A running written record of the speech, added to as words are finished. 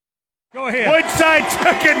Go ahead. Woodside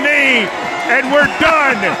took a knee, and we're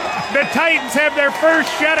done. The Titans have their first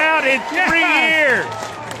shutout in 3 years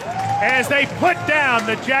as they put down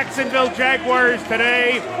the Jacksonville Jaguars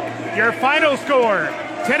today. Your final score,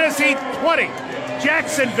 Tennessee 20,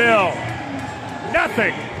 Jacksonville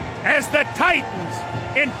nothing, as the Titans,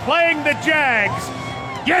 in playing the Jags,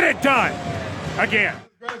 get it done again.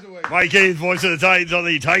 Mike Hayes, voice of the Titans on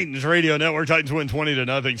the Titans Radio Network. Titans win 20-0.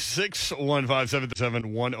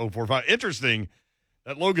 615-777-1045. Interesting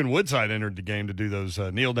that Logan Woodside entered the game to do those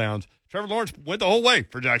kneel downs. Trevor Lawrence went the whole way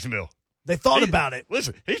for Jacksonville. They thought about it.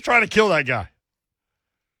 Listen, he's trying to kill that guy.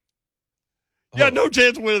 You got no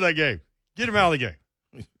chance of winning that game. Get him out of the game.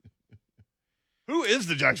 Who is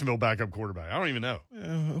the Jacksonville backup quarterback? I don't even know.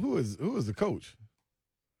 Who is the coach?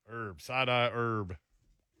 Herb, side-eye Herb.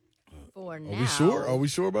 For now. Are we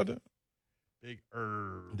sure about that? Big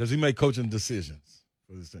Herb. Does he make coaching decisions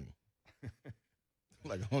for this team?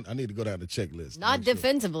 I need to go down the checklist. Not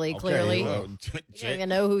defensively, clearly. Well, You don't even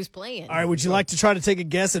know who's playing. All right, would you like to try to take a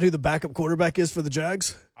guess at who the backup quarterback is for the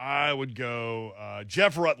Jags? I would go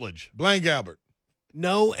Jeff Rutledge. Blaine Gabbert.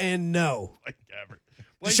 No and no. Blaine Gabbert.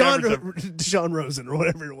 Deshaun Rosen or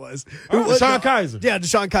whatever it was. Deshaun Kaiser. Yeah,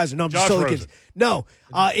 Deshaun Kaiser. No, I'm just Josh totally Rosen. kidding. No,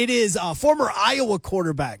 it is former Iowa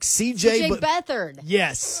quarterback, CJ Beathard.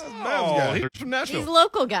 Yes. Guy. He's from Nashville. He's a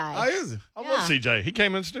local guy. How is it? I love CJ. He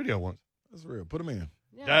came in the studio once. That's real. Put him in.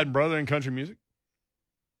 Yeah. Dad and brother in country music.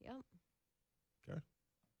 Yep.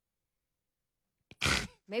 Okay.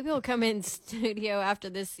 Maybe he'll come in studio after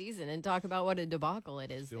this season and talk about what a debacle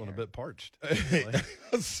it is. Feeling a there. bit parched.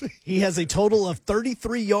 Let's see. He has a total of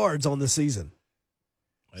 33 yards on the season.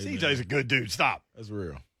 CJ's a good dude. Stop. That's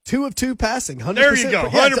real. 2 of 2 passing. 100%. There you go.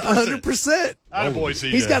 Yeah, it's 100%. 100%. Attaboy,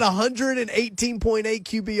 CJ. He's got 118.8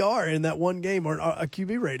 QBR in that one game, or a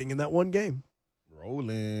QB rating in that one game.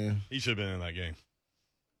 Rolling. He should have been in that game.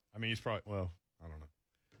 I mean, he's probably, I don't know.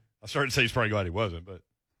 I started to say he's probably glad he wasn't, but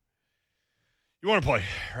you want to play,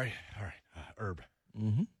 right? All right. Herb.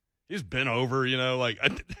 Mm-hmm. He's been over,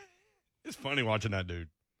 it's funny watching that dude.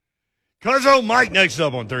 Cuzzo Mike next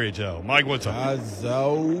up on 3HL. Mike, what's up?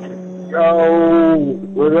 Yo,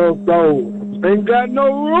 what up, though? Ain't got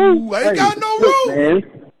no roof. Man.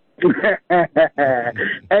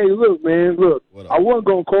 Hey, look, man, I wasn't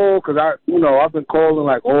going to call because I've been calling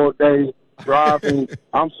like all day, driving.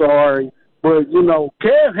 I'm sorry. But,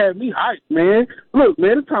 Kev had me hyped, man. Look,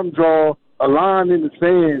 man, it's time to draw a line in the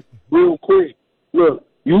sand real quick. Look,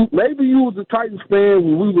 maybe you was a Titans fan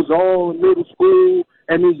when we was all in middle school,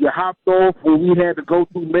 and then you hopped off when we had to go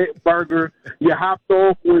through Met Burger. You hopped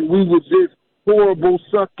off when we was just horrible,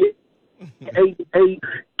 suck it, 8-8,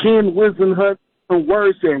 Ken Wisenhut, and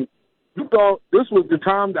worse, and you thought this was the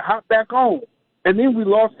time to hop back on. And then we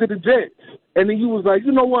lost to the Jets. And then you was like,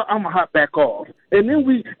 you know what, I'm going to hop back off. And then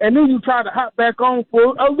you tried to hop back on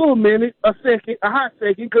for a little minute, a hot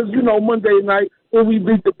second, because, Monday night when we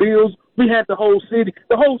beat the Bills, we had the whole city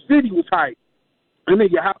was hyped. And then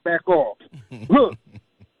you hop back off. Look,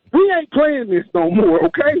 we ain't playing this no more,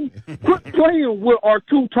 okay? Quit playing with our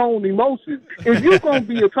two-tone emotions. If you're going to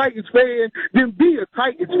be a Titans fan, then be a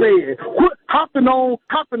Titans fan. Quit hopping on,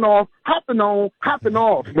 hopping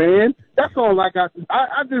off, man. That's all I got.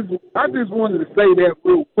 I just wanted to say that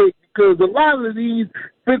real quick because a lot of these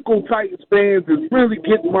fickle Titans fans is really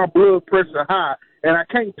getting my blood pressure high, and I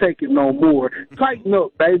can't take it no more. Tighten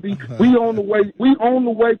up, baby. We on the way to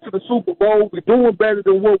the Super Bowl. We're doing better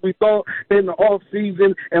than what we thought in the off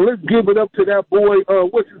season, and let's give it up to that boy.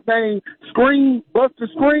 What's his name? Buster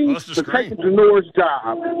Screen. For taking Janore's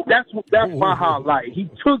job. That's my highlight. He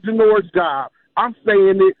took Janore's job. I'm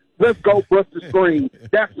saying it. Let's go, Buster Screen.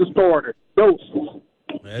 That's the starter. Doses.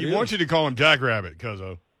 He wants you to call him Jackrabbit,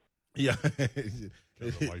 Cuzzo. Yeah.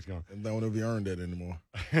 Mike's gone. I don't know if he earned that anymore.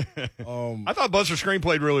 I thought Buster Screen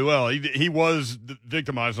played really well. He was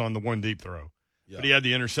victimized on the one deep throw, but he had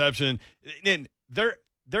the interception. And they're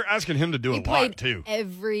asking him to do a lot too.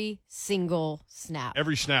 Every single snap.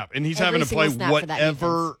 Every snap, and he's having to play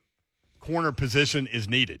whatever corner position is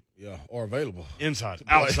needed. Yeah, or available. Inside,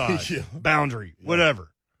 outside, boundary,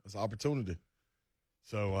 whatever. It's an opportunity.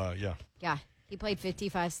 So Yeah, he played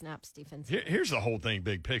 55 snaps defensively. Here's the whole thing,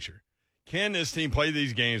 big picture. Can this team play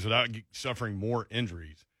these games without suffering more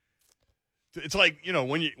injuries? It's like,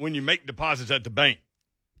 when you make deposits at the bank,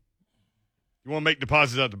 you want to make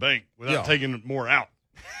deposits at the bank without taking more out,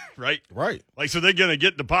 right? Right. Like, so they're going to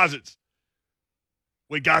get deposits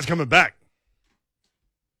with guys coming back.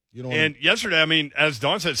 And yesterday, as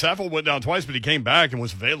Don said, Saffold went down twice, but he came back and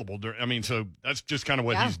was available. So that's just kind of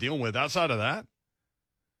what he's dealing with. Outside of that.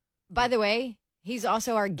 By the way, he's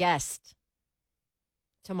also our guest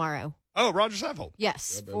tomorrow Oh, Roger Saffold.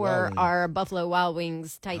 Yes, Yeah, for our Buffalo Wild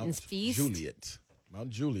Wings Titans feast. Mount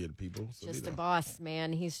Juliet, people. Just a boss,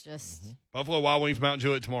 man. He's just. Buffalo Wild Wings, Mount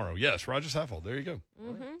Juliet tomorrow. Yes, Roger Saffold. There you go.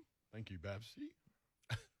 Mm-hmm. Thank you, Babsy.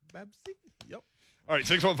 Babsy. Yep. All right,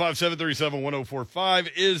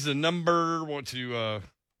 615-737-1045 is the number. Want to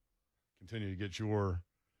continue to get your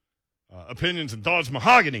opinions and thoughts.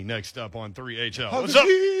 Mahogany next up on 3HL. What's up?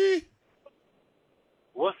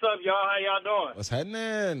 What's up, y'all? How y'all doing? What's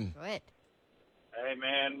happening? Good. Hey,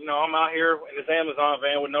 man, I'm out here in this Amazon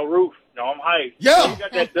van with no roof. I'm hyped. Yeah. We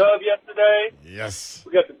got that dub yesterday. Yes.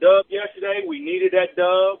 We got the dub yesterday. We needed that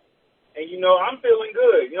dub. And, I'm feeling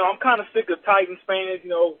good. I'm kind of sick of Titans fans,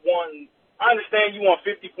 I understand you want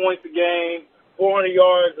 50 points a game, 400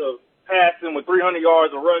 yards of passing with 300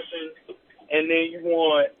 yards of rushing, and then you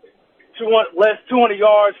want 200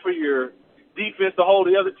 yards for your defense to hold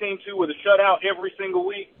the other team to with a shutout every single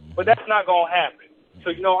week. But that's not going to happen. So,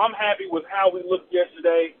 I'm happy with how we looked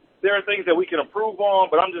yesterday. There are things that we can improve on,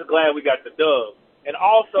 but I'm just glad we got the dub. And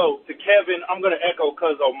also, to Kevin, I'm going to echo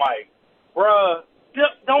Cuzzo Mike. Bruh,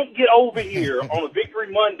 don't get over here on a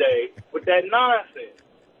Victory Monday with that nonsense.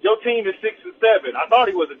 Your team is 6-7. I thought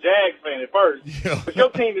he was a Jags fan at first, but your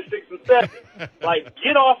team is 6-7. Like,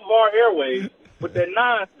 get off of our airwaves with that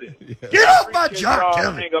nonsense. Yeah. Get off my job,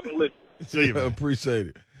 Kevin. Hang up and listen. See you, man. Appreciate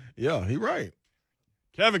it. Yeah, he right.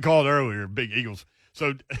 Kevin called earlier, big Eagles.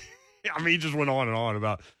 So, he just went on and on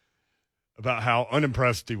about how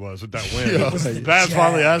unimpressed he was with that win. Yeah. Babs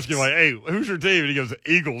finally asked him, like, hey, who's your team? And he goes, the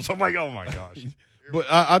Eagles. I'm like, oh, my gosh. But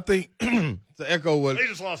I think to echo what They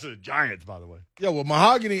just lost to the Giants, by the way. Yeah, well,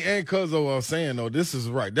 Mahogany and Cuzzo are saying, though, this is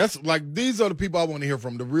right. That's like, these are the people I want to hear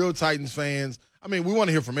from, the real Titans fans. I mean, we want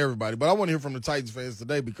to hear from everybody, but I want to hear from the Titans fans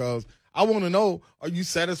today because I want to know, are you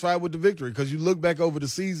satisfied with the victory? Because you look back over the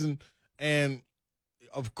season and,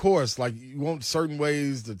 of course, like, you want certain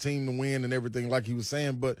ways the team to win and everything, like he was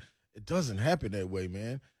saying, but it doesn't happen that way,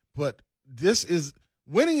 man. But this is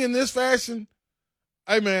winning in this fashion.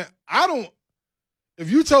 Hey, man, if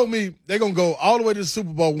you told me they're going to go all the way to the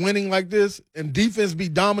Super Bowl winning like this and defense be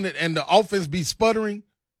dominant and the offense be sputtering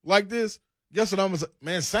like this, guess what I'm going to say?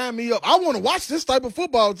 Man, sign me up. I want to watch this type of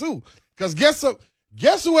football too. Because guess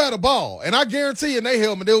who had a ball? And I guarantee you in their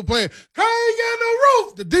helmet they were playing, I ain't got no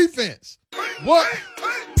roof. The defense. What?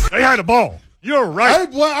 They had a ball. You're right. Hey,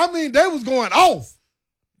 boy, they was going off.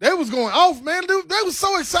 They was going off, man. They was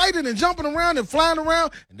so excited and jumping around and flying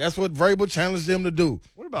around. And that's what Vrabel challenged them to do.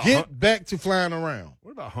 What about Get Hunk? back to flying around.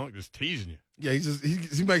 What about Hunk just teasing you? Yeah,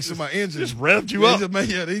 he makes sure my engine Just revved you up.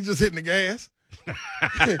 He just hitting the gas.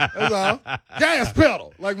 That's all. Gas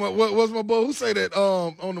pedal. Like what was my boy who say that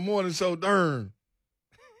on the morning show? Darn.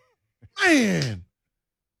 Man.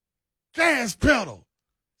 Gas pedal.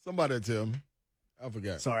 Somebody tell me. I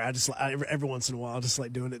forgot. Sorry, every once in a while I just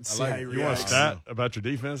like doing it to see how you You want a react. stat about your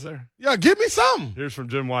defense there? Yeah, give me something. Here's from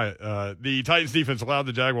Jim Wyatt. The Titans defense allowed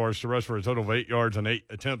the Jaguars to rush for a total of 8 yards on 8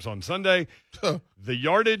 attempts on Sunday. The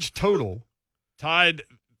yardage total tied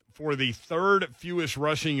for the third fewest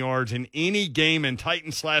rushing yards in any game in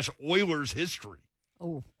Titans/Oilers history.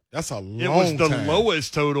 Oh, That's a long It was the time.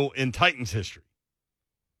 lowest total in Titans history.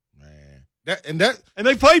 Man. And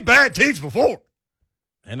they played bad teams before.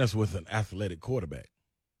 And that's with an athletic quarterback.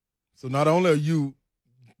 So not only are you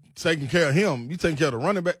taking care of him, you taking care of the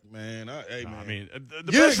running back. Man, hey, man. I mean,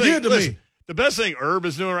 the Give best thing, it to listen, me. the best thing Herb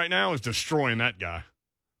is doing right now is destroying that guy.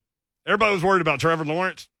 Everybody was worried about Trevor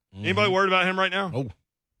Lawrence. Anybody worried about him right now? Oh.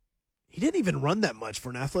 He didn't even run that much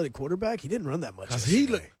for an athletic quarterback. He didn't run that much.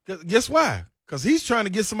 Guess why? Because he's trying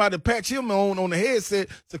to get somebody to patch him on the headset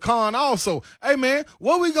to con also. Hey, man,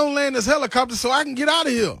 where we going to land this helicopter so I can get out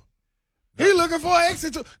of here? He looking for an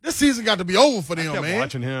exit. This season got to be over for them, I kept man.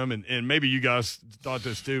 watching him, and maybe you guys thought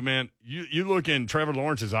this too, man. You look in Trevor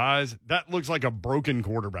Lawrence's eyes, that looks like a broken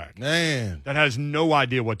quarterback. Man. That has no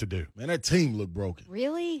idea what to do. Man, that team looked broken.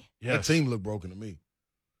 really? Yes. That team looked broken to me.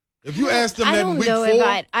 If you asked them I that in don't week know 4,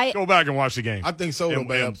 if I Go back and watch the game. I think so, though, and,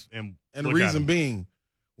 Babs. and And the look at reason him. being,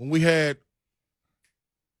 when we had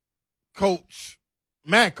Coach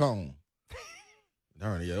Mack on,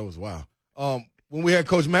 darn, yeah, that was wild. When we had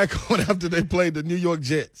Coach Mack on after they played the New York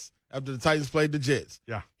Jets, after the Titans played the Jets,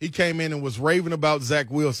 Yeah. he came in and was raving about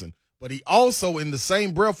Zach Wilson. But he also, in the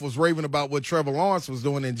same breath, was raving about what Trevor Lawrence was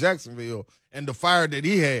doing in Jacksonville and the fire that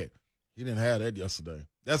he had. He didn't have that yesterday.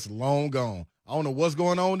 That's long gone. I don't know what's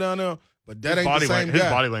going on down there, but that His ain't the same his guy.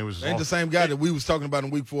 body language was Ain't the awful. same guy that we was talking about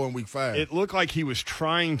in week 4 and week 5. It looked like he was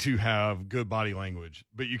trying to have good body language,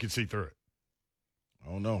 but you could see through it.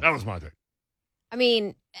 I don't know. That was my thing. I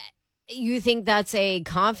mean, you think that's a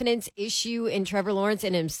confidence issue in Trevor Lawrence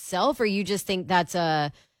in himself, or you just think that's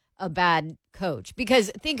a bad coach.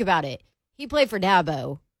 Because think about it. He played for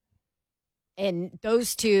Dabo, and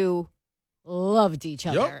those two loved each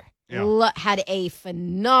other. Yeah. Had a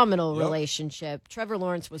phenomenal relationship. Trevor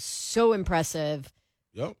Lawrence was so impressive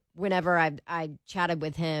whenever I chatted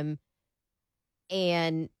with him.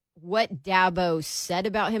 And what Dabo said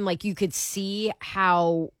about him, like you could see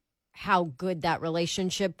how good that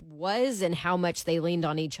relationship was and how much they leaned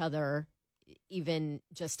on each other, even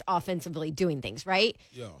just offensively doing things, right?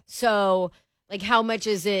 Yeah. So, like, how much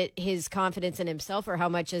is it his confidence in himself, or how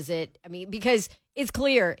much is it, I mean, because it's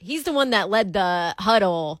clear he's the one that led the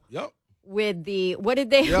huddle with the, what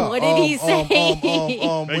did he say?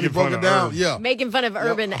 When he broke it down, making fun of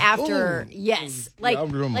Urban after,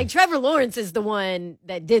 like Trevor Lawrence is the one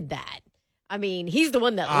that did that. I mean, he's the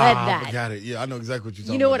one that led that. I got it. Yeah, I know exactly what you're talking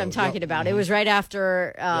about. You know what I'm talking about. It was right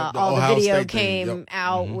after all the video came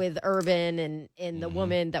out with Urban and the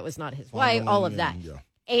woman that was not his wife, all of that.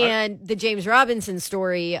 And the James Robinson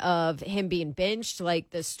story of him being benched,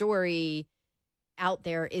 like the story out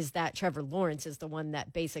there is that Trevor Lawrence is the one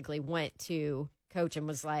that basically went to coach and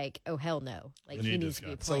was like, oh, hell no. Like, he needs to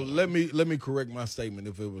be playing. So let me correct my statement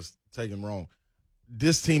if it was taken wrong.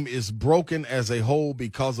 This team is broken as a whole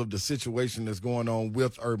because of the situation that's going on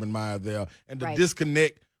with Urban Meyer there and the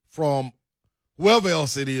disconnect from whoever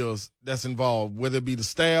else it is that's involved, whether it be the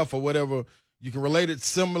staff or whatever. You can relate it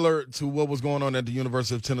similar to what was going on at the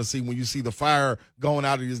University of Tennessee when you see the fire going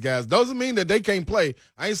out of these guys. Doesn't mean that they can't play.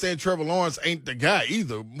 I ain't saying Trevor Lawrence ain't the guy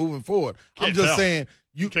either moving forward. I'm just saying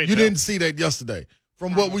you didn't see that yesterday.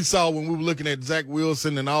 From what we saw when we were looking at Zach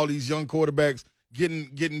Wilson and all these young quarterbacks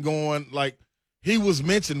getting going, like, he was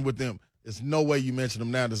mentioned with them. There's no way you mention him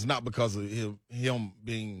now. It's not because of him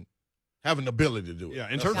having the ability to do it. Yeah,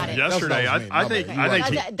 in terms of yesterday, I think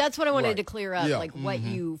that's what I wanted to clear up, like what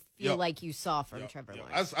you feel like you saw from Trevor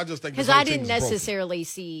Lawrence. I just think because I didn't necessarily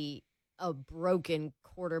see a broken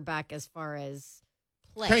quarterback as far as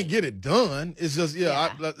play. Can't get it done. It's just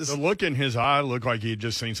the look in his eye looked like he had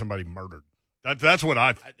just seen somebody murdered. That's what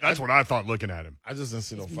I thought looking at him. I just didn't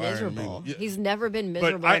see no fire. Miserable. He's never been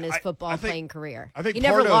miserable in his football playing career. I think he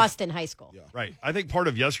never lost in high school. Yeah. Right. I think part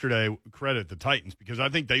of yesterday credit the Titans because I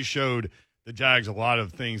think they showed the Jags a lot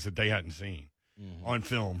of things that they hadn't seen on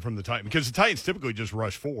film from the Titans because the Titans typically just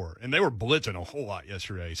rush 4 and they were blitzing a whole lot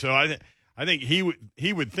yesterday. So I think he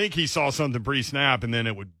would think he saw something pre-snap and then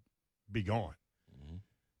it would be gone.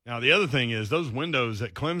 Now the other thing is those windows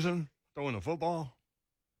at Clemson throwing the football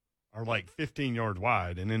are like 15 yards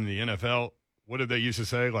wide. And in the NFL, what did they used to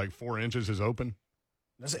say? Like 4 inches is open?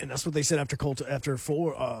 And that's what they said after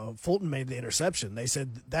Fulton made the interception. They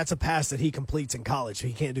said that's a pass that he completes in college.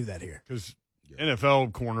 He can't do that here. Because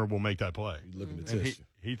NFL corner will make that play. He's looking to test you.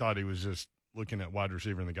 He thought he was just looking at wide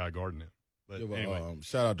receiver and the guy guarding him. But anyway.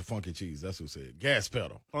 Shout out to Funky Cheese. That's who said gas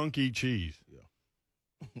pedal. Funky Cheese.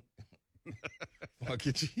 Yeah.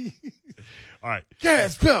 Funky Cheese. All right.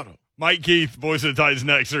 Gas pedal. Mike Keith, voice of the Titans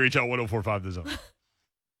next. Reach out 104.5 The Zone.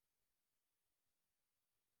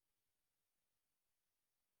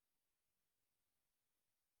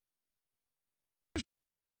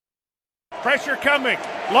 Pressure coming.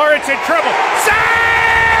 Lawrence in trouble.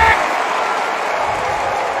 Sack!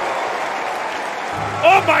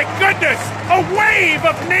 Oh, my goodness. A wave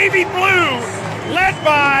of navy blue led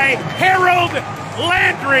by Harold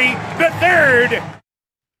Landry III.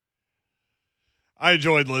 I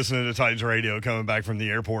enjoyed listening to Titans radio coming back from the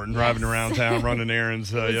airport and driving around town, running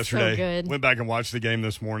errands yesterday. So good. Went back and watched the game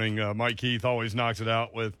this morning. Mike Keith always knocks it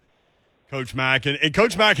out with Coach Mack. And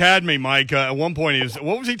Coach Mack had me, Mike, at one point.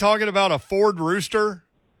 What was he talking about, a Ford Rooster?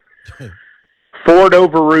 Ford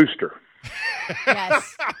over Rooster.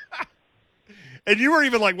 Yes. And you were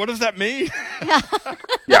even like, what does that mean?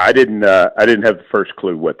 Yeah, I didn't have the first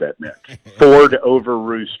clue what that meant. Ford over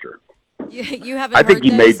Rooster. You haven't. I think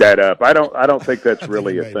he made that up. I don't think that's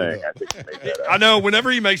really a thing. I think he made that up. I know.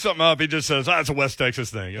 Whenever he makes something up, he just says, "It's a West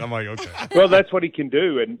Texas thing," and I'm like, "Okay." Well, that's what he can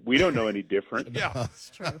do, and we don't know any different. Yeah,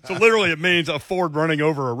 that's true. So literally, it means a Ford running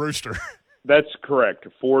over a rooster. That's correct.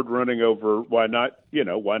 A Ford running over. Why not?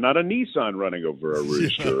 Why not a Nissan running over a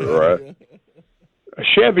rooster or a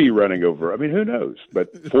Chevy running over? I mean, who knows?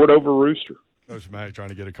 But Ford over rooster. Coach Mack trying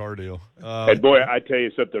to get a car deal. And boy, I tell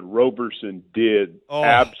you something, Roberson did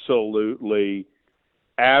absolutely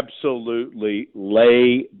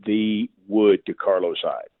lay the wood to Carlos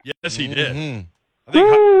Hyde. Yes, he did. I think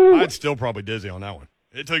Hyde's still probably dizzy on that one.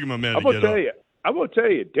 It took him a minute to get up. I'm going to tell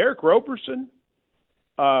you, Derek Roberson,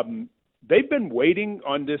 they've been waiting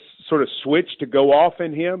on this sort of switch to go off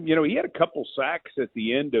in him. He had a couple sacks at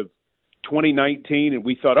the end of 2019, and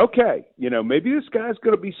we thought, okay, maybe this guy's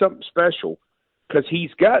going to be something special. because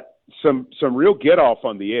he's got some real get off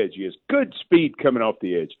on the edge. He has good speed coming off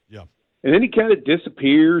the edge. Yeah. And then he kind of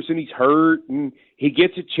disappears and he's hurt and he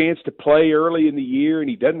gets a chance to play early in the year and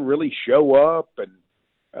he doesn't really show up. And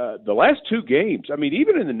the last two games, I mean,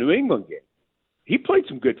 even in the New England game, he played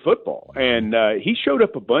some good football. And he showed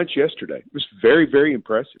up a bunch yesterday. It was very, very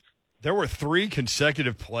impressive. There were 3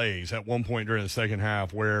 consecutive plays at one point during the second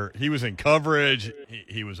half where he was in coverage,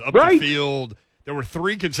 he was up the field. There were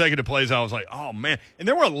 3 consecutive plays. I was like, oh, man. And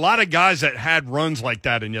there were a lot of guys that had runs like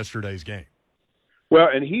that in yesterday's game. Well,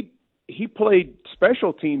 and he played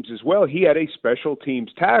special teams as well. He had a special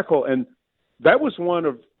teams tackle, and that was one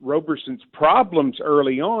of Roberson's problems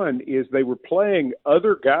early on is they were playing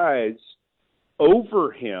other guys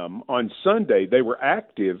over him on Sunday. They were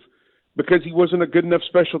active because he wasn't a good enough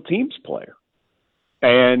special teams player.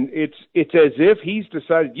 And it's as if he's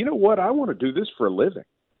decided, you know what, I want to do this for a living.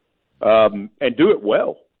 And do it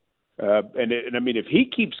well. And I mean, if he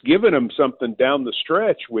keeps giving them something down the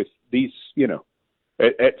stretch with these, you know,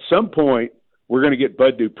 at some point we're going to get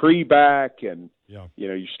Bud Dupree back, and you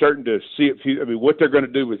know, you're starting to see it. I mean, what they're going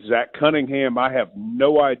to do with Zach Cunningham, I have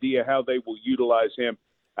no idea how they will utilize him.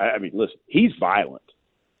 I mean, listen, he's violent.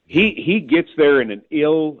 He gets there in an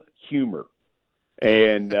ill humor,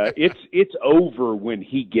 and it's over when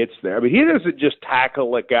he gets there. I mean, he doesn't just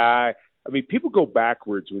tackle a guy. I mean, people go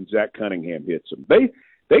backwards when Zach Cunningham hits them.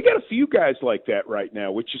 They got a few guys like that right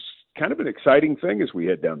now, which is kind of an exciting thing as we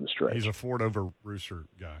head down the stretch. He's a Ford over Rooster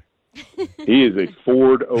guy. He is a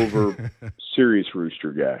Ford over Sirius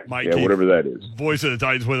Rooster guy. Mike yeah, Keith, whatever that is. Voice of the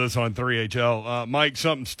Titans with us on 3HL. Mike,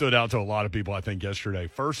 something stood out to a lot of people, I think, yesterday.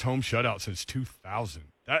 First home shutout since 2000.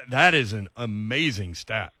 That is an amazing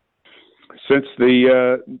stat. Since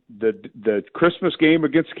the Christmas game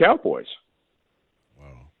against the Cowboys.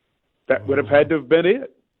 That would have had to have been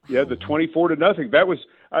it. Yeah, the 24-0. That was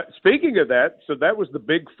speaking of that. So that was the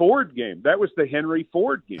big Ford game. That was the Henry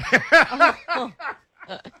Ford game.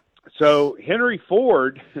 So Henry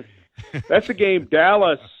Ford, that's a game.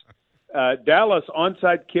 Dallas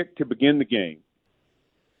onside kick to begin the game,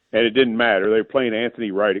 and it didn't matter. They were playing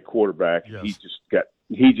Anthony Wright at quarterback. Yes.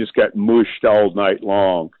 He just got mushed all night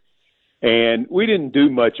long. And we didn't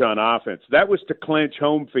do much on offense. That was to clinch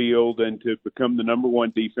home field and to become the number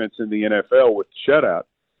 1 defense in the NFL with the shutout.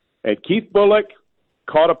 And Keith Bullock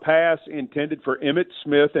caught a pass intended for Emmitt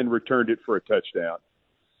Smith and returned it for a touchdown.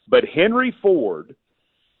 But Henry Ford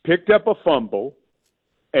picked up a fumble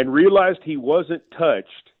and realized he wasn't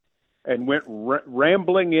touched and went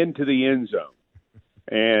rambling into the end zone.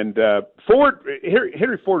 And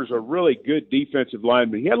Henry Ford is a really good defensive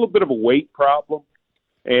lineman. He had a little bit of a weight problem.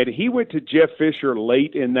 And he went to Jeff Fisher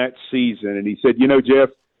late in that season, and he said, you know, Jeff,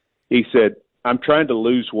 he said, I'm trying to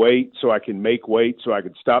lose weight so I can make weight so I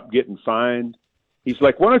can stop getting fined. He's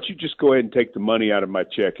like, why don't you just go ahead and take the money out of my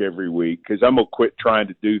check every week, because I'm going to quit trying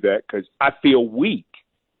to do that because I feel weak.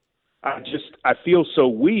 I feel so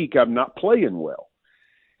weak I'm not playing well.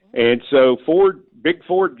 And so Big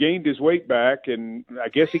Ford gained his weight back, and I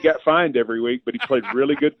guess he got fined every week, but he played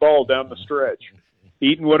really good ball down the stretch,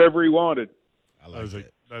 eating whatever he wanted.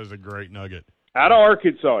 That was a great nugget. Out of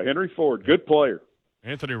Arkansas, Henry Ford, good player.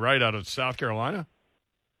 Anthony Wright out of South Carolina?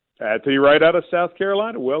 Anthony Wright out of South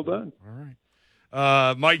Carolina. Well done. All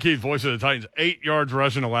right. Mike Keith, voice of the Titans, 8 yards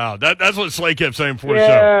rushing allowed. That's what Slay kept saying before the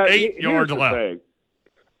show. 8 yards allowed. Thing.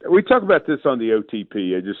 We talk about this on the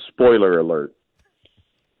OTP. Just spoiler alert.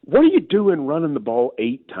 What are you doing running the ball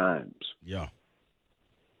 8 times? Yeah.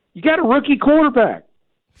 You got a rookie quarterback.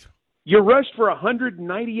 You rushed for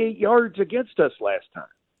 198 yards against us last time.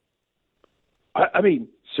 I mean,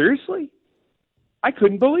 seriously? I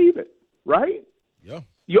couldn't believe it, right? Yeah.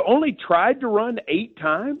 You only tried to run 8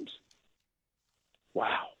 times?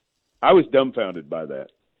 Wow. I was dumbfounded by that.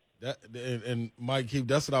 And Mike Keith,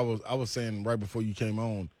 that's what I was saying right before you came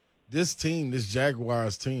on. This team, this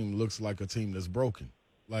Jaguars team, looks like a team that's broken.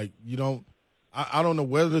 Like, you don't – I don't know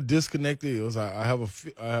where the disconnect is. I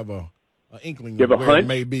have a inkling of where it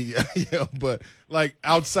may be. Yeah, but like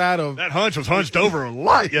outside of that hunch was hunched over a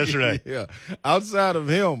lot yesterday. Yeah, outside of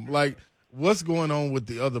him, like what's going on with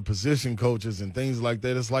the other position coaches and things like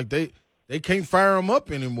that? It's like they can't fire him up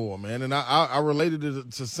anymore, man. And I related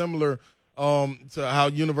it to similar to how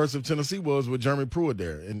University of Tennessee was with Jeremy Pruitt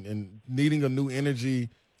there, and needing a new energy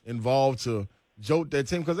involved to jolt that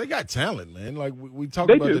team because they got talent, man. Like we talked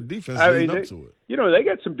about the defense leading up to it. You know, they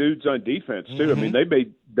got some dudes on defense too. Mm-hmm. I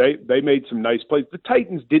mean, they made some nice plays. The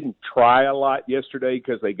Titans didn't try a lot yesterday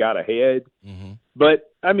because they got ahead,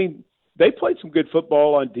 but I mean, they played some good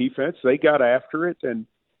football on defense. They got after it, and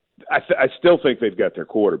I still think they've got their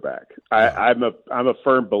quarterback. I'm a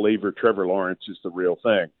firm believer Trevor Lawrence is the real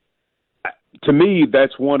thing. to me,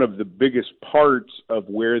 that's one of the biggest parts of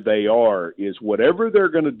where they are is whatever they're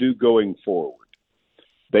going to do going forward,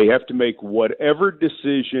 they have to make whatever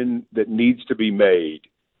decision that needs to be made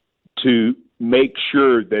to make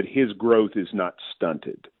sure that his growth is not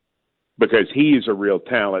stunted, because he is a real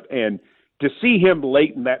talent. And to see him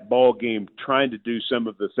late in that ball game trying to do some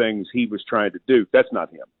of the things he was trying to do, that's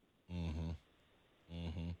not him. Mm-hmm.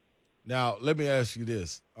 Mm-hmm. Now, let me ask you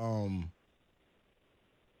this.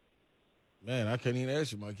 Man, I can't even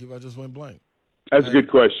ask you, Mike, if I just went blank. That's a good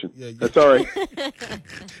question. Yeah. That's all right.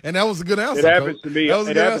 And that was a good answer. It happens Coach. to me.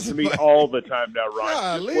 It happens to me all the time now,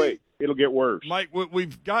 Ryan. Just wait. It'll get worse. Mike,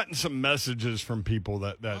 we've gotten some messages from people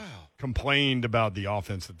that complained about the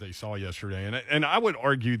offense that they saw yesterday. And I would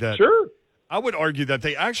argue that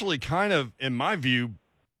they actually kind of, in my view,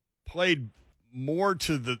 played more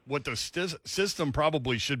to what the system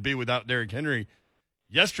probably should be without Derrick Henry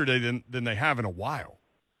yesterday than they have in a while.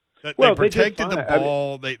 They protected the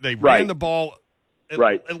ball. They ran the ball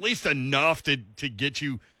at least enough to get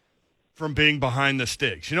you from being behind the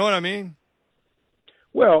sticks. You know what I mean?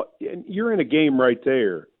 Well, you're in a game right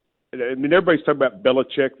there. I mean, everybody's talking about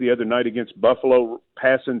Belichick the other night against Buffalo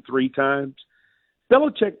passing 3 times.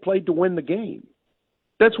 Belichick played to win the game.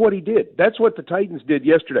 That's what he did. That's what the Titans did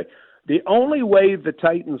yesterday. The only way the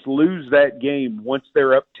Titans lose that game once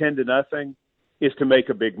they're up 10-0 is to make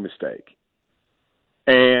a big mistake.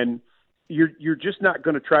 And you're just not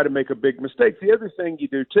going to try to make a big mistake. The other thing you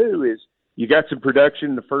do, too, is you got some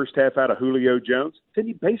production in the first half out of Julio Jones. Then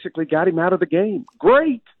you basically got him out of the game.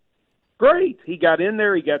 Great. He got in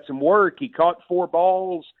there. He got some work. He caught 4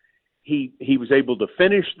 balls. He was able to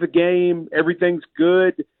finish the game. Everything's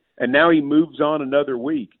good. And now he moves on another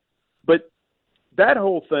week. But that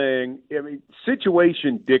whole thing, I mean,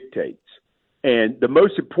 situation dictates. And the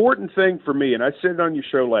most important thing for me, and I said it on your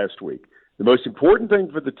show last week, the most important thing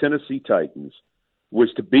for the Tennessee Titans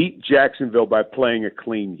was to beat Jacksonville by playing a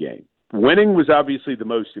clean game. Winning was obviously the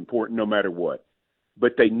most important no matter what,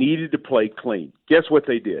 but they needed to play clean. Guess what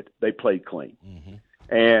they did? They played clean.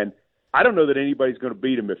 Mm-hmm. And I don't know that anybody's going to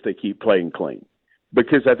beat them if they keep playing clean,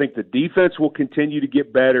 because I think the defense will continue to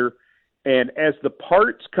get better. And as the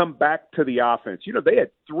parts come back to the offense, they had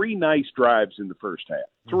 3 nice drives in the first half,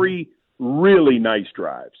 3 really nice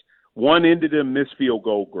drives. One ended in a missed field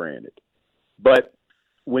goal, granted. But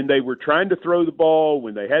when they were trying to throw the ball,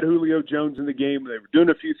 when they had Julio Jones in the game, when they were doing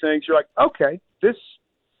a few things, you're like, okay, this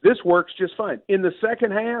works just fine. In the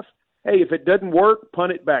second half, hey, if it doesn't work,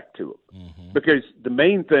 punt it back to them. Mm-hmm. Because the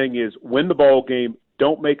main thing is win the ball game,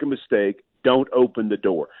 don't make a mistake, don't open the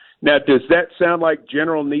door. Now, does that sound like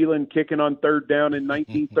General Neyland kicking on 3rd down in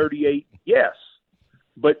 1938? Yes.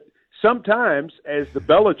 But sometimes, as the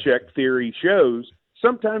Belichick theory shows,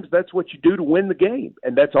 sometimes that's what you do to win the game,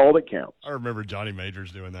 and that's all that counts. I remember Johnny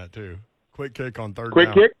Majors doing that too. Quick kick on 3rd down.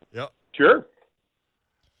 Quick kick? Yep. Sure.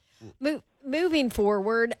 Moving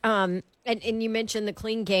forward, and you mentioned the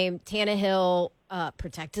clean game, Tannehill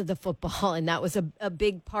protected the football, and that was a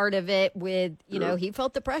big part of it with, he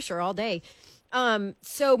felt the pressure all day.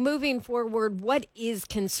 So moving forward, what is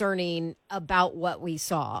concerning about what we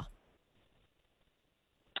saw?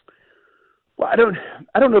 Well, I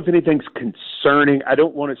don't know if anything's concerning. I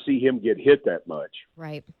don't want to see him get hit that much.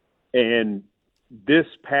 Right. And this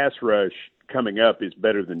pass rush coming up is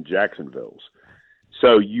better than Jacksonville's.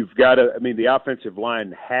 So you've got to, the offensive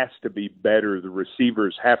line has to be better. The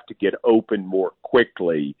receivers have to get open more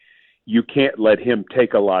quickly. You can't let him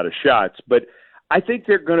take a lot of shots. But I think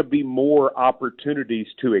there are going to be more opportunities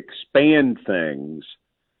to expand things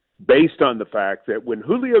based on the fact that when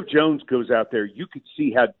Julio Jones goes out there, you could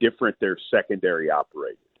see how different their secondary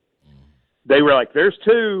operated. They were like, there's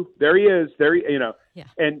 2, there he is, Yeah.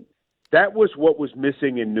 And that was what was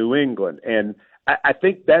missing in New England. And I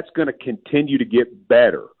think that's going to continue to get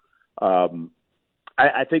better.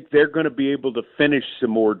 I think they're going to be able to finish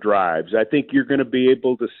some more drives. I think you're going to be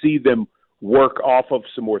able to see them work off of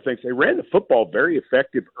some more things. They ran the football very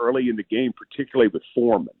effective early in the game, particularly with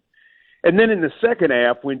Foreman. And then in the second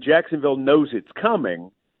half, when Jacksonville knows it's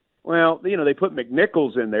coming, well, they put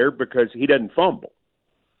McNichols in there because he doesn't fumble.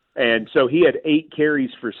 And so he had 8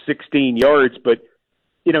 carries for 16 yards, but,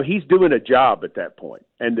 he's doing a job at that point.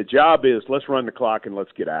 And the job is let's run the clock and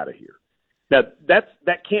let's get out of here. Now,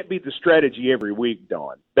 that can't be the strategy every week,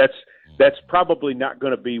 Don. That's probably not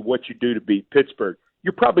going to be what you do to beat Pittsburgh.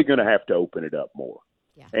 You're probably going to have to open it up more.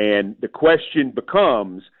 Yeah. And the question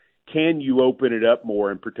becomes, can you open it up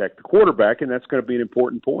more and protect the quarterback? And that's going to be an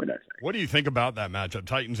important point, I think. What do you think about that matchup?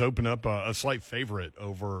 Titans open up a slight favorite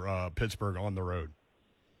over Pittsburgh on the road.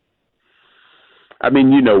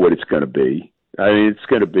 You know what it's going to be. It's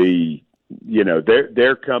going to be,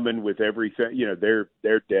 they're coming with everything.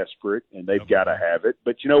 They're desperate and they've got to have it.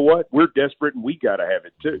 But you know what? We're desperate and we got to have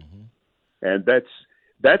it too. Mm-hmm. And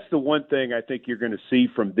that's the one thing I think you're going to see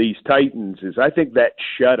from these Titans is I think that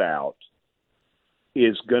shutout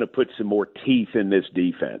is going to put some more teeth in this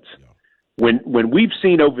defense. Yeah. When we've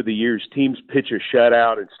seen over the years teams pitch a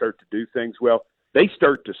shutout and start to do things well, they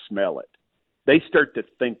start to smell it. They start to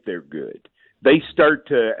think they're good. They start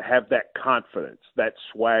to have that confidence, that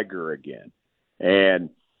swagger again. And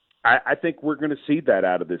I think we're going to see that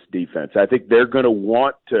out of this defense. I think they're going to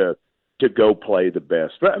want to go play the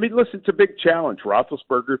best. But, I mean, listen, it's a big challenge.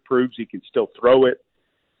 Roethlisberger proves he can still throw it.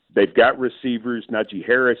 They've got receivers. Najee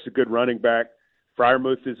Harris, a good running back.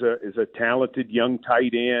 Freiermuth is a talented young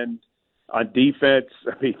tight end. On defense,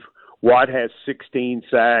 I mean, Watt has 16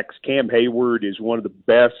 sacks. Cam Hayward is one of the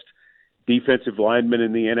best defensive linemen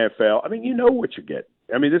in the NFL. I mean, you know what you get.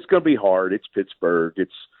 I mean, it's going to be hard. It's Pittsburgh.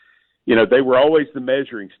 It's, they were always the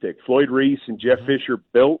measuring stick. Floyd Reese and Jeff Fisher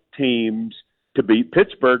built teams to beat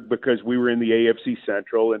Pittsburgh because we were in the AFC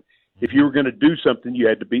Central. And if you were going to do something, you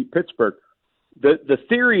had to beat Pittsburgh. The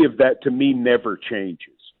theory of that, to me, never changes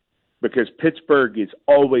because Pittsburgh is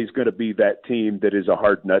always going to be that team that is a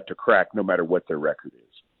hard nut to crack no matter what their record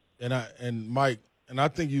is. And Mike, I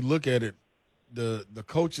think you look at it, the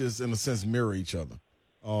coaches, in a sense, mirror each other.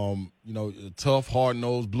 Tough,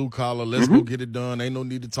 hard-nosed, blue-collar, let's go get it done. Ain't no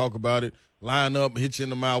need to talk about it. Line up, hit you in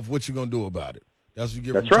the mouth. What you going to do about it? That's what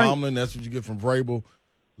you get from Tomlin. That's what you get from Vrabel.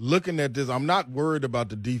 Looking at this, I'm not worried about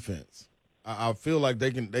the defense. I feel like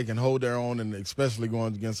they can hold their own, and especially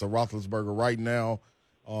going against a Roethlisberger right now,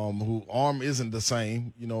 who arm isn't the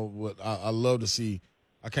same. What I love to see.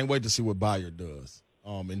 I can't wait to see what Bayard does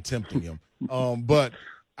in tempting him. But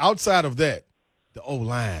outside of that, the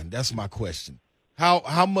O-line, that's my question.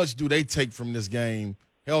 How much do they take from this game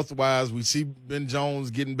health-wise? We see Ben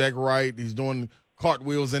Jones getting back right. He's doing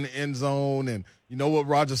cartwheels in the end zone, and you know what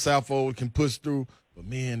Roger Saffold can push through. But,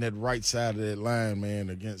 man, that right side of that line, man,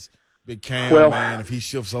 against Big Cam, man, if he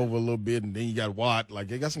shifts over a little bit and then you got Watt,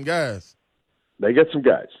 they got some guys. They got some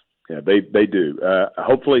guys. Yeah, they do.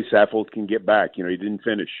 Hopefully Saffold can get back. He didn't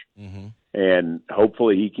finish. Mm-hmm. And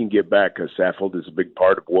hopefully he can get back because Saffold is a big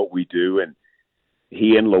part of what we do. And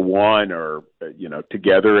he and Lewan are,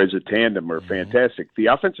 together as a tandem are fantastic. The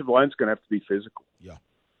offensive line's going to have to be physical. Yeah.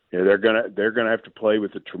 They're gonna have to play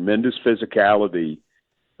with a tremendous physicality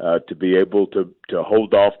to be able to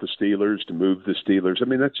hold off the Steelers, to move the Steelers. I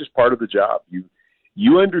mean, that's just part of the job.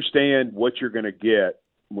 You understand what you're going to get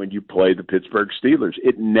when you play the Pittsburgh Steelers.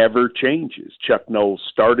 It never changes. Chuck Noll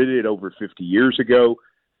started it over 50 years ago.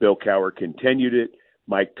 Bill Cowher continued it.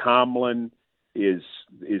 Mike Tomlin is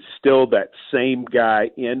still that same guy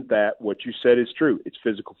in that what you said is true. It's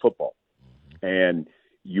physical football. And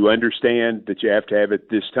you understand that you have to have it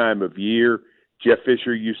this time of year. Jeff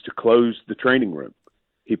Fisher used to close the training room.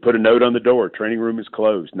 He put a note on the door, training room is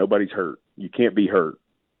closed. Nobody's hurt. You can't be hurt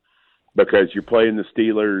because you're playing the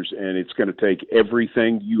Steelers, and it's going to take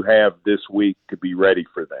everything you have this week to be ready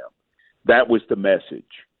for them. That was the message.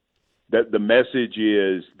 That the message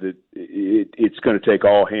is that it's going to take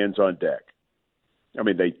all hands on deck. I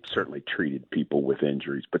mean, they certainly treated people with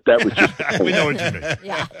injuries, but that was just we know what you mean.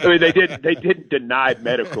 Yeah. I mean, they didn't deny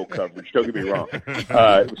medical coverage. Don't get me wrong. It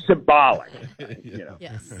was symbolic.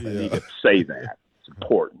 Yes. I need to say that. It's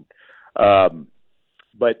important.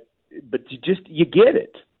 But you get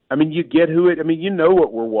it. I mean, you get who it. I mean, you know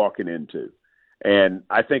what we're walking into, and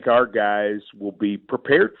I think our guys will be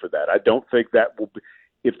prepared for that. I don't think that will be.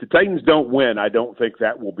 If the Titans don't win, I don't think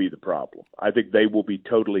that will be the problem. I think they will be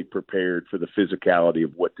totally prepared for the physicality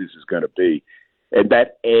of what this is going to be. And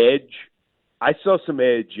that edge, I saw some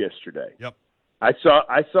edge yesterday. Yep. I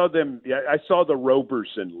saw them. I saw the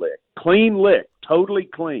Roberson lick, clean lick, totally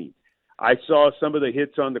clean. I saw some of the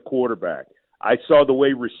hits on the quarterback. I saw the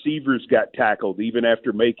way receivers got tackled even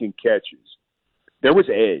after making catches. There was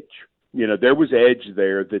edge. There was edge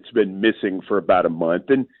there that's been missing for about a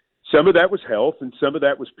month. And some of that was health, and some of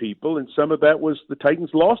that was people, and some of that was the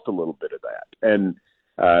Titans lost a little bit of that. And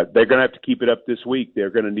they're going to have to keep it up this week.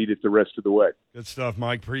 They're going to need it the rest of the way. Good stuff,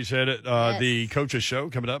 Mike. Appreciate it. Yes. The Coach's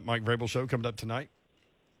Show coming up, Mike Vrabel Show coming up tonight.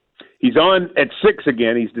 He's on at 6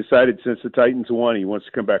 again. He's decided since the Titans won, he wants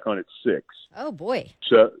to come back on at 6. Oh, boy.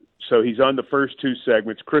 So he's on the first two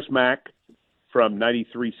segments. Chris Mack from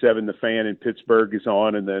 93.7 The Fan in Pittsburgh is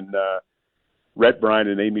on, and then Rhett Bryan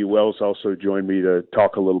and Amy Wells also joined me to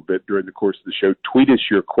talk a little bit during the course of the show. Tweet us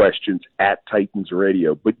your questions at Titans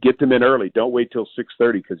Radio, but get them in early. Don't wait till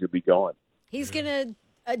 6:30 because he'll be gone. He's going to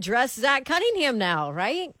address Zach Cunningham now,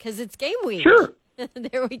 right? Because it's game week. Sure.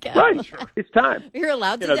 There we go. Right. It's time. You're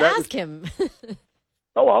allowed to ask him.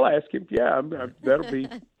 Oh, I'll ask him. Yeah,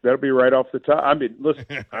 that'll be right off the top. I mean, listen,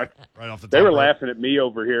 right off the top. They were laughing at me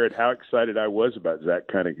over here at how excited I was about Zach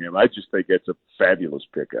Cunningham. I just think it's a fabulous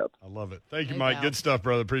pickup. I love it. Thank you, Mike. Good stuff,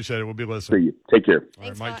 brother. Appreciate it. We'll be listening. See you. Take care. All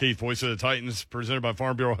right, Mike Keith, voice of the Titans, presented by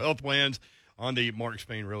Farm Bureau Health Plans on the Mark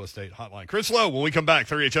Spain Real Estate Hotline. Chris Lowe, when we come back,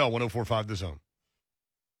 3HL 104.5 The Zone.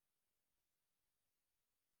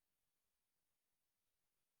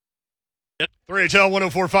 Yep.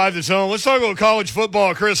 3HL 104.5 The Zone. Let's talk about college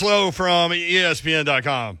football. Chris Lowe from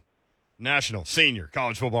ESPN.com, national senior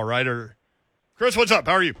college football writer. Chris, what's up?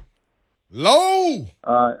 How are you? Low.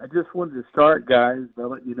 I just wanted to start, guys, by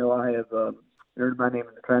letting you know I have entered my name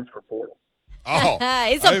in the transfer portal. Oh,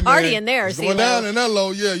 it's a party in there. It's going down in that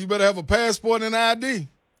low. Yeah, you better have a passport and an ID.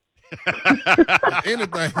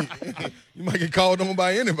 Anything. You might get called on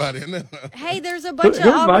by anybody. Hey, there's a bunch of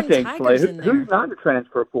Auburn Tigers in there. Who's not in the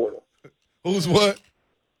transfer portal? Who's what?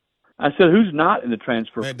 I said, who's not in the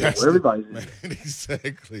transfer portal? Everybody's in there.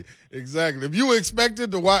 Exactly. If you were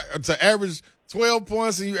expected to average 12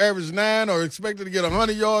 points and you average 9, or expected to get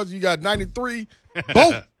 100 yards, you got 93,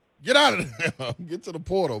 boom, get out of there. Get to the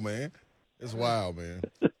portal, man. It's wild, man.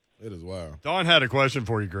 It is wild. Don had a question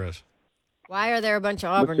for you, Chris. Why are there a bunch of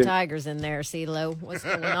Auburn Tigers in there, CeeLo? What's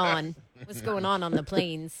going on? What's going on the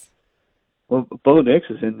plains? Well, Bo Nix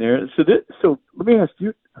is in there. So let me ask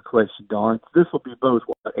you a question, Don. This will be Bo's,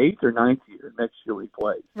 8th or 9th year next year we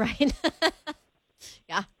play. Right.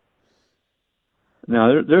 Yeah.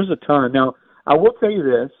 Now, there's a ton. Now, I will tell you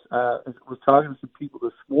this. I was talking to some people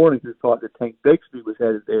this morning who thought that Tank Bigsby was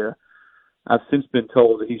headed there. I've since been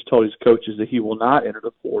told that he's told his coaches that he will not enter the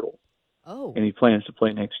portal. Oh. And he plans to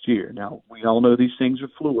play next year. Now, we all know these things are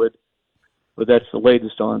fluid, but that's the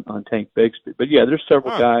latest on Tank Bigsby. But, yeah, there's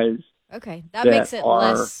several guys. Okay. That makes it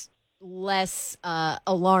less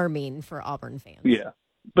alarming for Auburn fans. Yeah.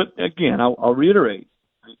 But, again, I'll reiterate,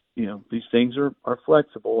 these things are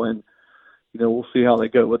flexible, and, we'll see how they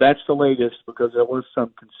go. Well, that's the latest, because there was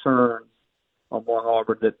some concern among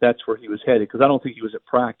Auburn that's where he was headed, because I don't think he was at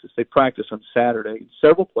practice. They practiced on Saturday, and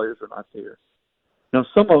several players are not there. Now,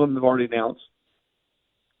 some of them have already announced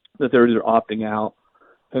that they're either opting out,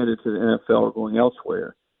 headed to the NFL, or going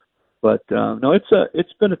elsewhere. But no,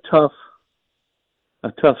 it's been a tough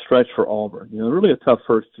stretch for Auburn. Really a tough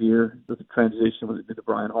first year with the transition with to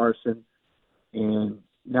Brian Harsin, and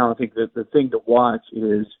now I think that the thing to watch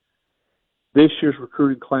is this year's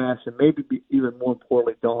recruiting class, and maybe even more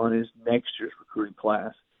importantly, Dawn, is next year's recruiting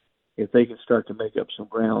class. If they can start to make up some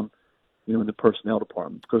ground, in the personnel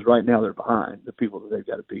department, because right now they're behind the people that they've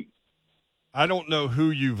got to beat. I don't know who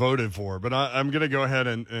you voted for, but I'm going to go ahead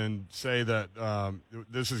and say that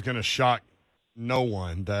this is going to shock no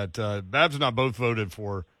one, that Babs and I both voted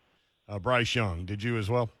for Bryce Young. Did you as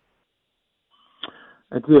well?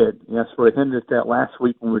 I did. Yes, I hinted at that last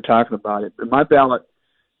week when we were talking about it. But my ballot,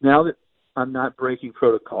 now that I'm not breaking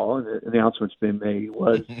protocol and the announcement's been made,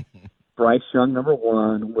 was Bryce Young number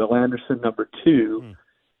 1, Will Anderson number 2,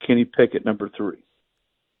 Kenny Pickett number 3.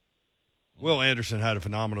 Will Anderson had a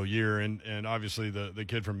phenomenal year, and obviously the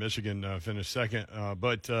kid from Michigan finished second.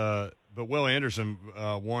 But Will Anderson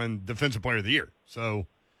won Defensive Player of the Year. So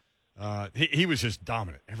he was just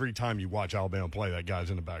dominant. Every time you watch Alabama play, that guy's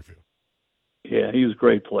in the backfield. Yeah, he was a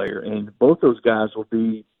great player. And both those guys will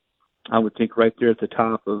be, I would think, right there at the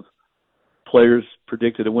top of players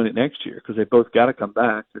predicted to win it next year, because they both got to come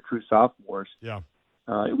back. They're true sophomores. Yeah.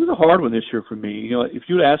 It was a hard one this year for me. If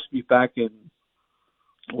you had asked me back in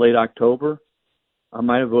late October, I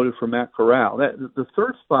might have voted for Matt Corral. The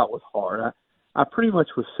third spot was hard. I pretty much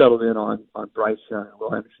was settled in on Bryce Young and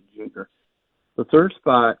Will Anderson Jr. The third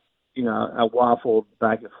spot, I waffled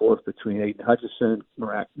back and forth between Aiden Hutchinson,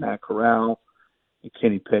 Matt Corral, and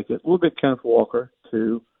Kenny Pickett. A little bit Kenneth Walker,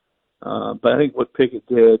 too. But I think what Pickett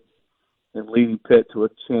did and leading Pitt to a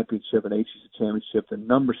championship, an ACC championship, the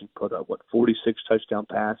numbers he put up, 46 touchdown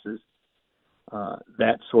passes,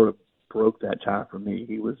 that sort of broke that tie for me.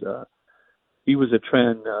 He was a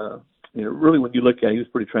trend, really when you look at it, he was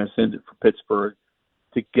pretty transcendent for Pittsburgh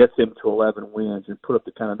to get them to 11 wins and put up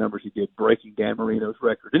the kind of numbers he did, breaking Dan Marino's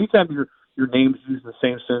record. Anytime your name's used in the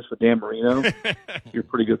same sense with Dan Marino, you're a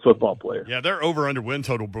pretty good football player. Yeah, their over-under win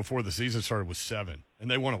total before the season started was 7, and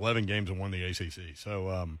they won 11 games and won the ACC.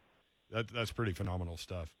 So, that's pretty phenomenal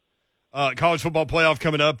stuff. College football playoff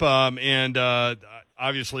coming up, and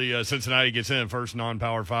obviously Cincinnati gets in, first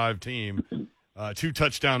non-Power 5 team.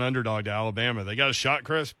 2-touchdown underdog to Alabama. They got a shot,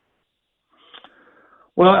 Chris?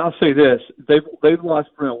 Well, I'll say this. They've lost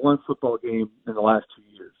one football game in the last 2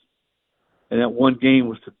 years. And that one game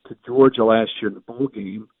was to Georgia last year in the bowl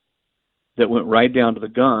game. that went right down to the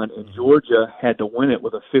gun, and Georgia had to win it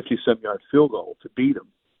with a 50-some-yard field goal to beat them.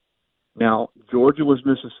 Now, Georgia was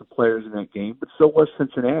missing some players in that game, but so was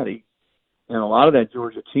Cincinnati. And a lot of that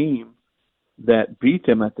Georgia team that beat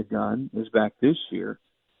them at the gun is back this year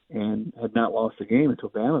and had not lost a game until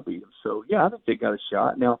Bama beat them. So, yeah, I think they got a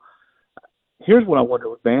shot. Now, here's what I wonder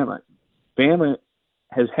with Bama. Bama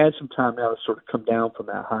has had some time now to sort of come down from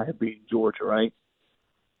that high of beating Georgia, right?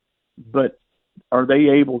 But are they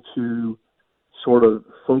able to sort of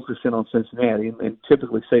focus in on Cincinnati? And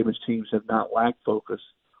typically Saban's teams have not lacked focus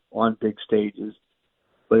on big stages.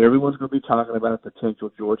 But everyone's going to be talking about a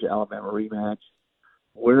potential Georgia-Alabama rematch.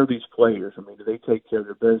 Where are these players? I mean, do they take care of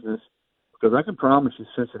their business? Because I can promise you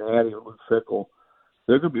Cincinnati and Luke Fickell,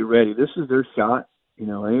 they're going to be ready. This is their shot. You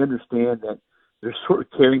know, they understand that they're sort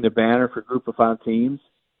of carrying the banner for Group of Five teams.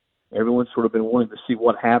 Everyone's sort of been wanting to see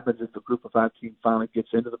what happens if the Group of Five team finally gets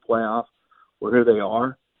into the playoff. Well, here they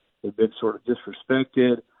are. They've been sort of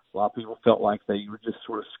disrespected. A lot of people felt like they were just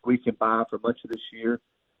sort of squeaking by for much of this year.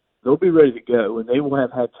 They'll be ready to go, and they will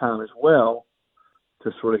have had time as well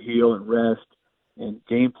to sort of heal and rest and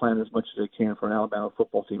game plan as much as they can for an Alabama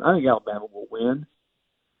football team. I think Alabama will win,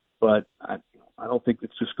 but I don't think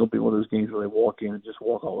it's just going to be one of those games where they walk in and just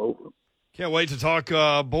walk all over them. Can't wait to talk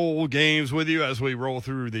bowl games with you as we roll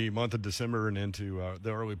through the month of December and into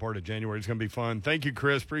the early part of January. It's going to be fun. Thank you,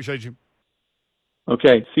 Chris. Appreciate you.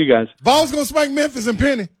 Okay, see you guys. Vols going to spank Memphis and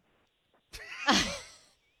Penny.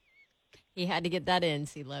 He had to get that in,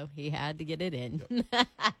 CeeLo. He had to get it in. Yep.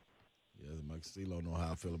 Mike CeeLo know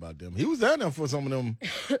how I feel about them. He was down there for some of them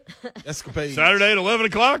escapades. Saturday at 11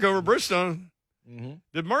 o'clock over Bridgestone.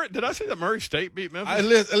 Mm-hmm. Did I say that Murray State beat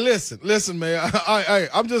Memphis? Listen, man.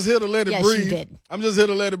 I'm just here to let it breathe. You did. I'm just here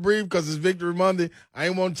to let it breathe because it's Victory Monday. I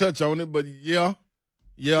ain't want to touch on it, but yeah,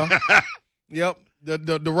 yep.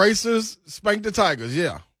 The Racers spanked the Tigers.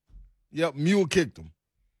 Yeah, yep. Mule kicked them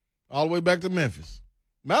all the way back to Memphis.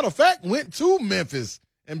 Matter of fact, went to Memphis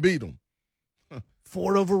and beat them.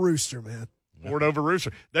 Ford over Rooster, man. Ford over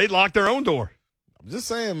Rooster. They locked their own door. I'm just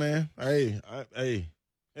saying, man. Hey.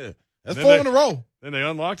 That's 4 in a row. Then they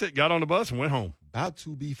unlocked it, got on the bus, and went home. About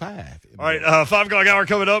to be 5. All right, 5 o'clock hour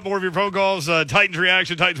coming up. More of your phone calls. Titans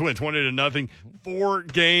reaction. Titans win 20-0. 4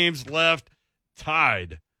 games left,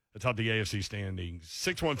 tied atop the AFC standings.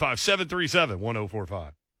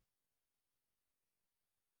 615-737-1045.